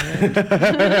the other hand.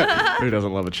 Who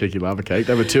doesn't love a cheeky lava cake?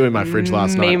 There were 2 in my fridge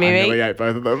last night. I nearly ate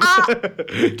both of them.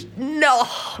 No.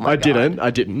 Oh my I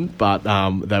God. didn't, but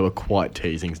they were quite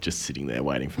teasing, just sitting there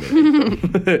waiting for me to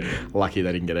eat them. Lucky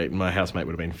they didn't get eaten. My housemate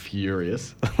would have been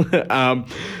furious.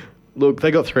 Look,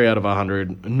 they got 3 out of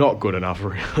 100. Not good enough,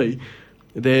 really.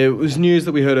 There was news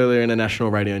that we heard earlier in a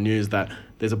national radio news that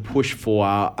there's a push for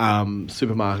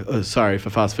for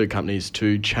fast food companies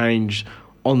to change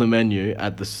on the menu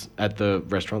at the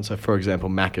restaurant. So, for example,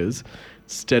 Macca's,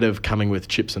 instead of coming with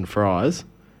chips and fries,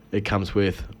 it comes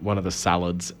with one of the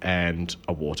salads and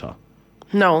a water.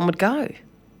 No one would go.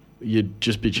 You'd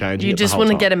just be changing. You it the just whole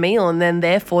wouldn't time. get a meal, and then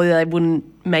therefore they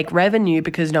wouldn't make revenue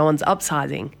because no one's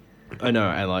upsizing. I know,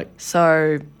 and like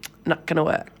So, not going to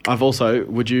work. I've also,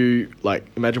 would you like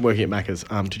imagine working at Macca's?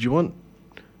 Did you want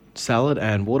salad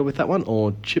and water with that one,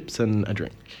 or chips and a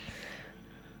drink?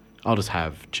 I'll just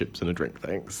have chips and a drink,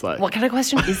 thanks. Like, What kind of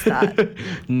question is that?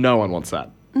 no one wants that.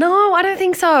 No, I don't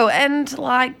think so. And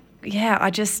like, yeah,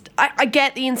 I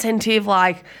get the incentive.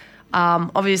 Like,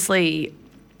 obviously,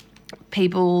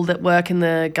 people that work in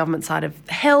the government side of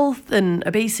health and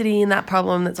obesity and that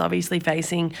problem that's obviously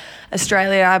facing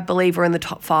Australia, I believe we're in the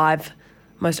top 5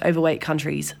 most overweight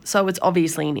countries. So it's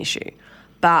obviously an issue.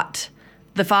 But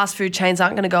the fast food chains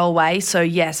aren't going to go away. So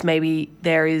yes, maybe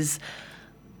there is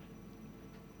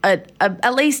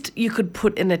at least you could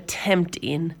put an attempt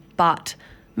in, but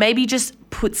maybe just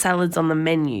put salads on the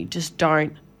menu. Just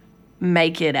don't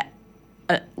make it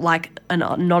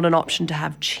not an option to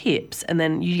have chips, and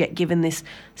then you get given this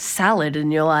salad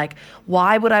and you're like,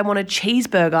 why would I want a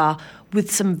cheeseburger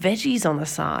with some veggies on the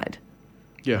side?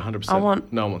 Yeah, 100%. I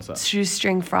want no one wants that.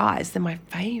 shoestring fries. They're my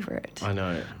favourite. I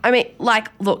know. I mean, like,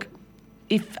 look,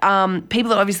 if people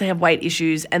that obviously have weight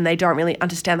issues and they don't really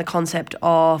understand the concept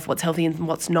of what's healthy and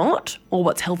what's not, or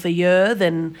what's healthier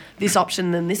than this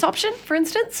option, for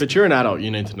instance. But you're an adult.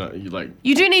 You need to know.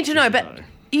 You do need to know, but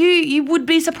you would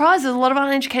be surprised. There's a lot of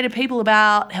uneducated people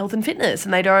about health and fitness,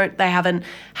 and they haven't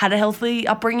had a healthy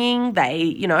upbringing.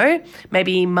 They,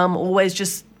 maybe mum always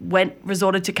just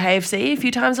resorted to KFC a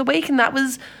few times a week, and that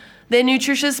was their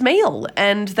nutritious meal,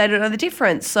 and they don't know the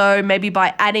difference. So maybe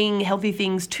by adding healthy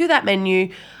things to that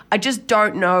menu, I just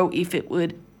don't know if it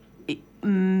would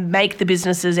make the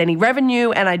businesses any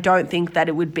revenue, and I don't think that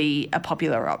it would be a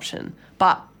popular option.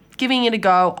 But giving it a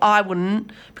go, I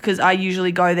wouldn't, because I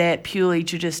usually go there purely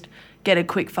to just get a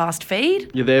quick fast feed.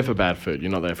 You're there for bad food.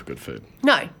 You're not there for good food.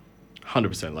 No.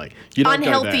 100%. Like, you don't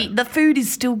Unhealthy. Go there. The food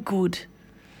is still good.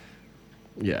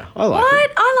 Yeah, I like What?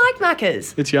 it. I like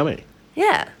Macca's. It's yummy.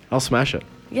 Yeah. I'll smash it.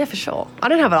 Yeah, for sure. I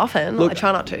don't have it often. Look, I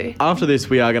try not to. After this,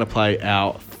 we are going to play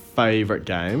our favourite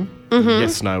game. Mm-hmm.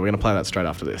 Yes, no. We're going to play that straight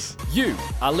after this. You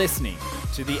are listening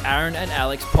to the Aaron and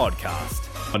Alex podcast.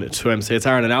 On 2MC, it's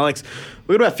Aaron and Alex.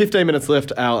 We've got about 15 minutes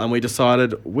left, Al, and we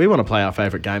decided we want to play our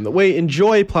favourite game that we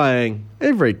enjoy playing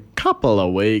every couple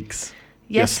of weeks.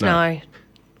 Yes, no.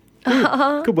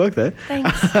 Good work there.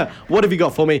 Thanks. What have you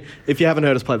got for me? If you haven't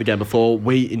heard us play the game before,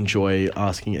 we enjoy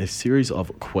asking a series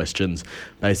of questions.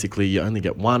 Basically, you only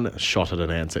get one shot at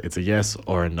an answer. It's a yes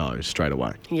or a no straight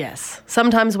away. Yes.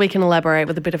 Sometimes we can elaborate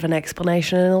with a bit of an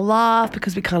explanation and a laugh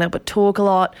because we can't help but talk a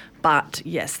lot. But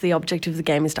yes, the objective of the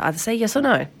game is to either say yes or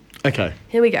no. Okay.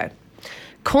 Here we go.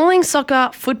 Calling soccer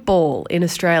football in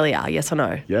Australia, yes or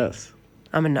no? Yes.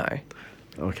 I'm a no.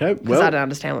 Okay. Because Well, I don't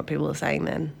understand what people are saying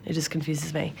then. It just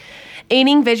confuses me.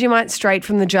 Eating Vegemite straight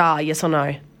from the jar, yes or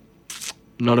no?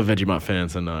 not a Vegemite fan,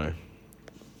 so no.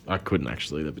 I couldn't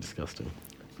actually. That'd be disgusting.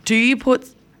 Do you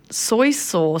put soy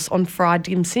sauce on fried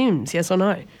dim sims, yes or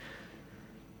no?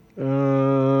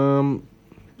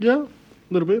 Yeah, a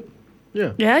little bit.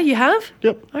 Yeah. Yeah, you have?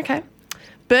 Yep. Okay.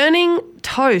 Burning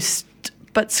toast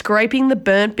but scraping the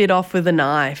burnt bit off with a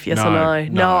knife, yes or no? No.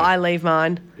 No, I leave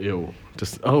mine. Ew.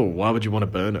 Why would you want to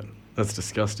burn it? That's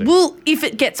disgusting. Well, if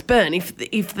it gets burnt,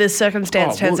 if the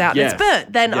circumstance turns out yes. it's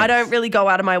burnt, then I Yes. don't really go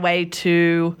out of my way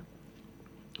to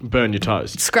Burn your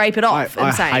toast. scrape it off I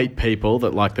and say hate people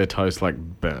that like their toast like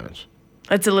burnt.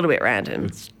 it's a little bit random.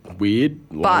 It's weird.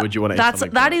 Why But would you want to eat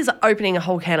something that burnt? is opening a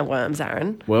whole can of worms,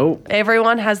 Aaron. Well,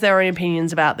 Everyone has their own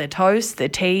opinions about their toast, their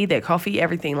tea, their coffee,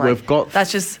 everything. Like we've got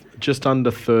that's just just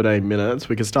under 13 minutes.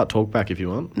 We can start talk back if you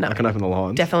want. No. I can open the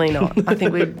lines. Definitely not. I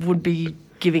think we would be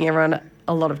giving everyone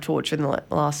a lot of torture in the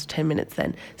last 10 minutes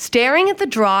then. Staring at the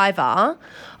driver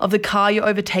of the car you're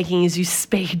overtaking as you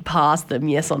speed past them,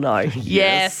 yes or no?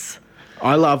 Yes.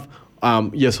 I love,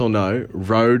 yes or no,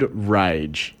 road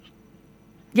rage.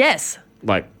 Yes.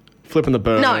 Like, flipping the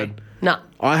bird. No.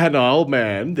 I had an old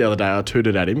man the other day. I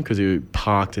tooted at him because he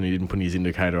parked and he didn't put his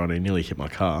indicator on. He nearly hit my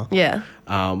car. Yeah.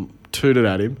 Tooted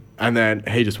at him, and then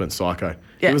he just went psycho.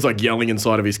 Yeah. He was like yelling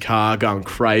inside of his car, going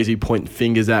crazy, pointing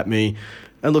fingers at me.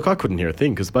 And look, I couldn't hear a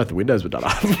thing because both the windows were done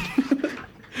up.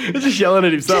 He was just yelling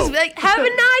at himself. Just like, have a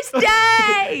nice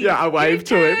day. Yeah, I waved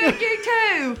to him.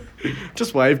 You too.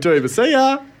 Just waved to him. See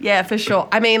ya. Yeah, for sure.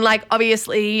 I mean, like,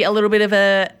 obviously, a little bit of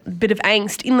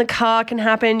angst in the car can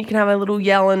happen. You can have a little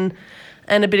yell and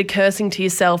a bit of cursing to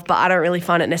yourself, but I don't really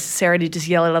find it necessary to just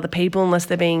yell at other people unless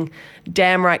they're being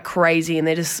damn right crazy and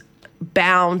they're just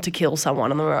bound to kill someone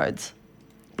on the roads.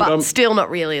 But still not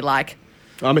really, like,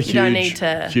 I'm a you don't need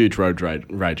to... huge road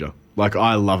rager. Like,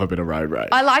 I love a bit of road rage.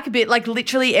 I like a bit, like,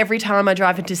 literally every time I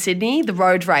drive into Sydney, the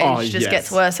road rage just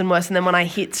gets worse and worse. And then when I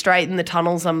hit straight in the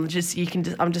tunnels, I'm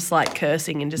just like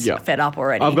cursing and just fed up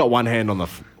already. I've got one hand on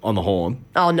the horn.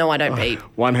 Oh, no, I don't beep.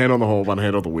 One hand on the horn, one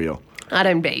hand on the wheel. I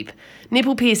don't beep.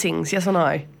 Nipple piercings, yes or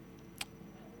no?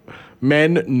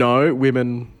 Men, no.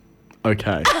 Women,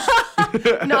 okay.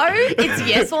 No, it's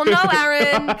yes or no,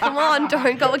 Aaron. Come on,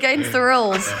 don't go against the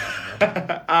rules.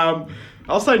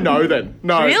 I'll say no then.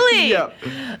 No. Really? Yeah.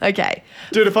 Okay.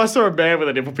 Dude, if I saw a man with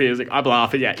a nipple piercing, I'm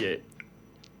laughing at you.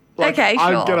 Like, Okay, sure.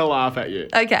 I'm going to laugh at you.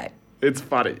 Okay. It's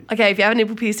funny. Okay, if you have a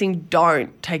nipple piercing,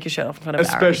 don't take your shirt off in front of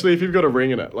Aaron. Especially if you've got a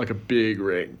ring in it, like a big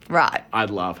ring. Right.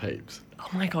 I'd laugh heaps. Oh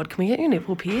my God, can we get your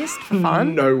nipple pierced for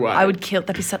fun? No way. I would kill.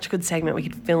 That'd be such a good segment. We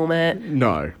could film it.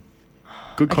 No.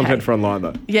 Good content for online,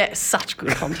 though. Yeah, such good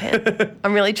content.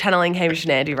 I'm really channeling Hamish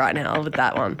and Andy right now with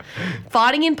that one.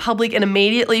 Fighting in public and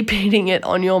immediately beating it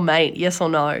on your mate, yes or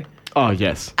no? Oh,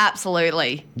 yes.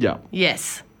 Absolutely. Yeah.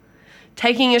 Yes.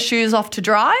 Taking your shoes off to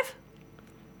drive?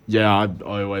 Yeah, I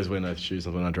always wear no shoes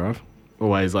when I drive.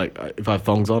 Always, like, if I have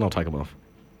thongs on, I'll take them off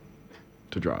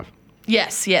to drive.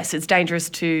 Yes, it's dangerous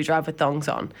to drive with thongs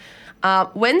on.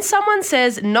 When someone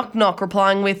says knock knock,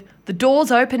 replying with the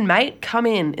door's open, mate, come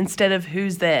in, instead of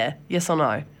who's there, yes or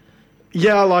no?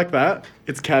 Yeah, I like that.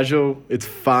 It's casual. It's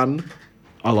fun.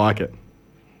 I like it.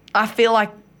 I feel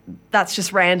like that's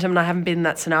just random and I haven't been in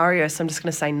that scenario, so I'm just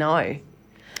going to say no.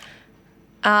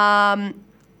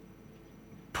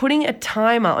 Putting a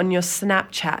timer on your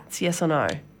Snapchats, yes or no?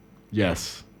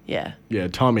 Yes. Yeah. Yeah,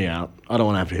 time me out. I don't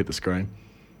want to have to hit the screen.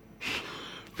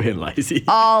 Being lazy.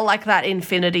 Oh, like that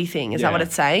infinity thing. Is that what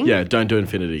it's saying? Yeah, don't do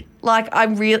infinity. Like,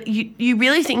 you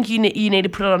really think you need to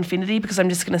put it on infinity because I'm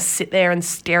just going to sit there and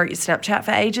stare at your Snapchat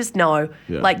for ages? No.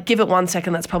 Yeah. Like, give it 1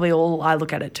 second. That's probably all I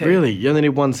look at it too. Really? You only need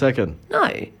 1 second?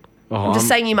 No. Oh, I'm just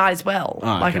saying you might as well.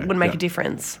 Like, okay. it wouldn't make a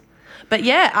difference. But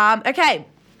yeah, okay.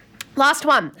 Last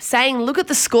one. Saying, look at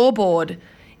the scoreboard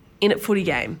in a footy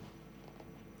game.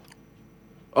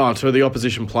 Oh, to the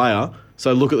opposition player.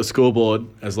 So look at the scoreboard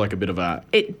as like a bit of a...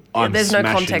 There's no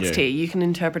context you. here. You can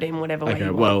interpret it in whatever way you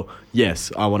want. Well,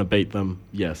 yes, I want to beat them.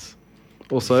 Yes.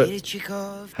 Also,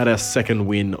 had our second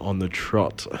win on the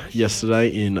trot yesterday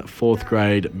in fourth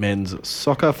grade men's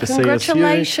soccer for CSU.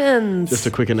 Congratulations. Just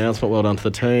a quick announcement. Well done to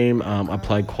the team. I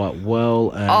played quite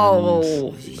well.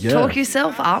 And talk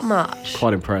yourself up much.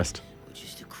 Quite impressed.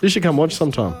 You should come watch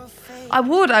sometime. I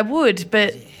would,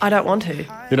 but I don't want to. You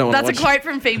don't want That's to watch? A quote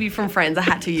from Phoebe from Friends. I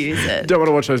had to use it. Don't want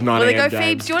to watch those 9 Will they a.m. go, games.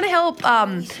 Phoebes, do you want to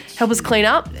help us clean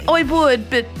up? Oh, I would,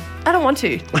 but I don't want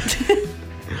to.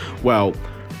 Well,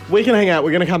 we can hang out.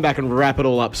 We're going to come back and wrap it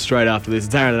all up straight after this.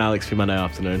 It's Aaron and Alex for Monday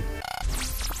afternoon.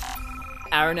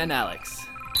 Aaron and Alex.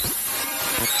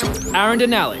 Aaron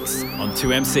and Alex on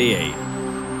 2MCE.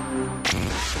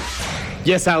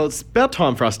 Yes, Al, it's about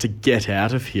time for us to get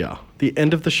out of here. The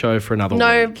end of the show for another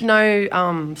week.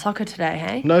 No soccer today,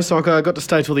 hey? No soccer. I got to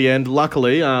stay till the end.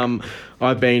 Luckily,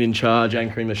 I've been in charge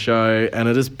anchoring the show, and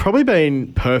it has probably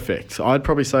been perfect. I'd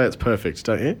probably say it's perfect,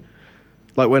 don't you?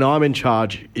 Like, when I'm in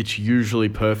charge, it's usually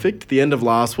perfect. The end of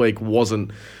last week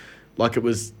wasn't like it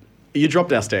was... You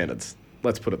dropped our standards.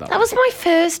 Let's put it that way. That was my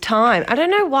first time. I don't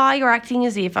know why you're acting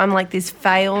as if I'm like this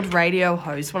failed radio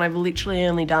host when I've literally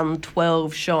only done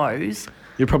 12 shows.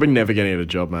 You're probably never going to get a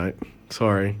job, mate.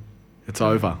 Sorry. It's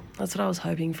over. That's what I was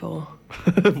hoping for.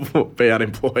 Be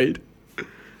unemployed?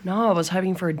 No, I was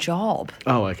hoping for a job.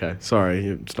 Oh, okay. Sorry.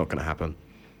 It's not going to happen.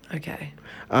 Okay.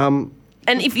 And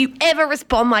if you ever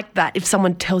respond like that, if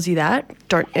someone tells you that,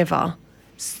 don't ever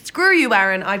screw you,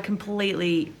 Aaron. I'd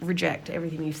completely reject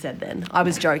everything you've said then. I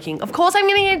was joking. Of course I'm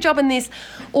going to get a job in this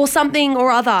or something or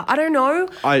other. I don't know.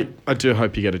 I do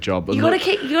hope you get a job. You got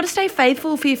to stay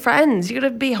faithful for your friends. You got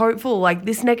to be hopeful. Like,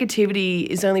 this negativity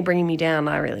is only bringing me down.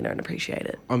 I really don't appreciate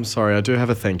it. I'm sorry. I do have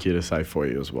a thank you to say for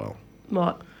you as well.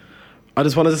 What? I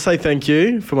just wanted to say thank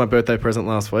you for my birthday present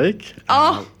last week.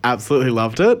 Oh. Absolutely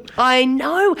loved it. I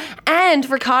know. And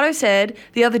Ricardo said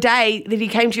the other day that he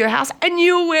came to your house and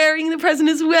you were wearing the present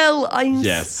as well.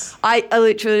 Yes. I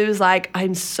literally was like,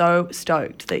 I'm so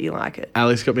stoked that you like it.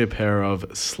 Alex got me a pair of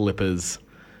slippers.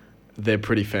 They're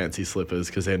pretty fancy slippers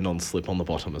because they're non-slip on the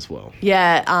bottom as well.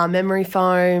 Yeah, memory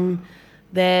foam.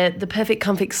 They're the perfect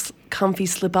comfy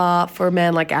slipper for a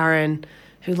man like Aaron,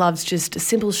 who loves just a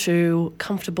simple shoe,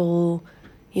 comfortable,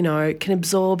 can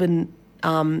absorb and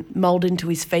mould into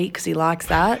his feet because he likes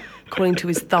that, according to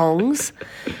his thongs.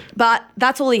 But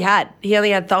that's all he had. He only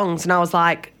had thongs, and I was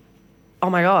like, oh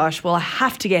my gosh, well, I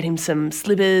have to get him some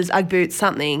slippers, Ugg boots,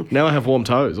 something. Now I have warm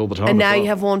toes all the time. And now as well. you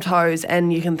have warm toes,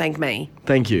 and you can thank me.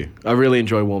 Thank you. I really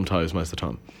enjoy warm toes most of the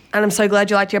time. And I'm so glad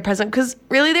you liked your present, because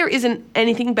really there isn't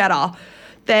anything better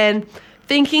than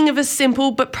thinking of a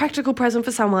simple but practical present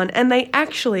for someone and they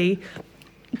actually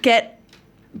get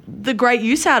the great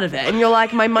use out of it. And you're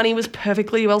like, my money was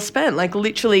perfectly well spent. Like,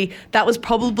 literally, that was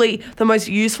probably the most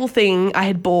useful thing I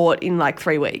had bought in like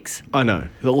 3 weeks. I know.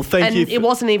 Well, thank you. And it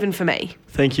wasn't even for me.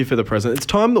 Thank you for the present. It's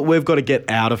time that we've got to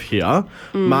get out of here.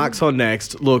 Mark's on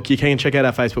next. Look, you can check out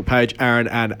our Facebook page, Aaron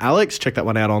and Alex. Check that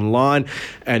one out online.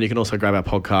 And you can also grab our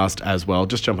podcast as well.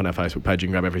 Just jump on our Facebook page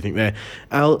and grab everything there.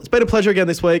 Al, it's been a pleasure again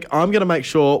this week. I'm going to make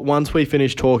sure once we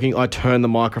finish talking, I turn the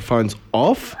microphones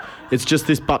off. It's just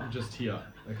this button just here.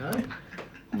 Okay?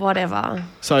 Whatever.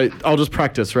 So I'll just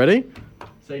practice. Ready?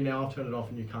 See, now I've turned it off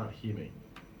and you can't hear me.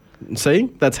 See?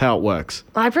 That's how it works.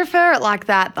 I prefer it like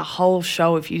that the whole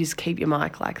show if you just keep your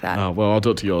mic like that. Oh, well, I'll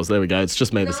do it to yours. There we go. It's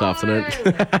just me this afternoon.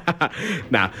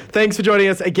 Nah. Thanks for joining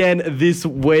us again this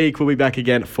week. We'll be back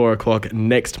again at 4 o'clock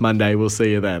next Monday. We'll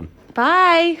see you then.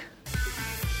 Bye.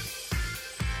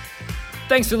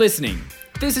 Thanks for listening.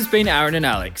 This has been Aaron and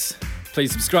Alex.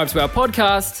 Please subscribe to our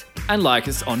podcast and like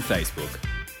us on Facebook.